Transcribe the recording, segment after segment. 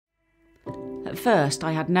At first,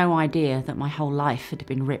 I had no idea that my whole life had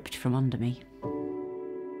been ripped from under me.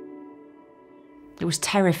 It was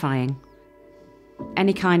terrifying.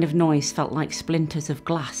 Any kind of noise felt like splinters of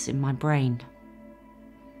glass in my brain.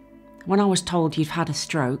 When I was told you've had a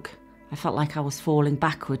stroke, I felt like I was falling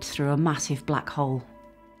backwards through a massive black hole.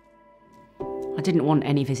 I didn't want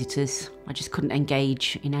any visitors. I just couldn't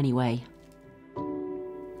engage in any way.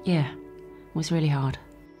 Yeah, it was really hard.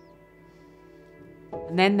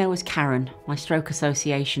 And then there was Karen, my Stroke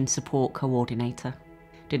Association support coordinator.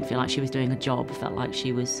 Didn't feel like she was doing a job, felt like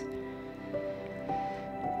she was,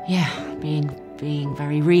 being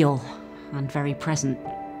very real and very present.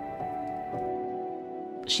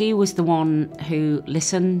 She was the one who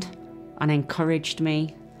listened and encouraged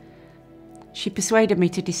me. She persuaded me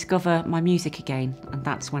to discover my music again, and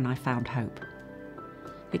that's when I found hope.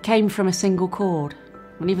 It came from a single chord,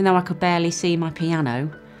 and even though I could barely see my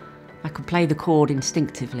piano, I could play the chord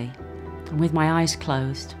instinctively, and with my eyes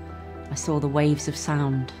closed, I saw the waves of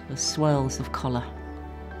sound as swirls of colour.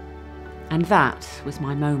 And that was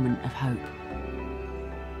my moment of hope.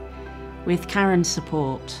 With Karen's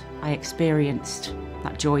support, I experienced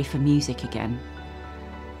that joy for music again,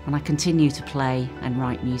 and I continue to play and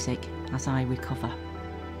write music as I recover.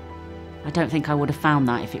 I don't think I would have found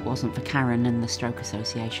that if it wasn't for Karen and the Stroke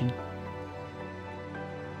Association.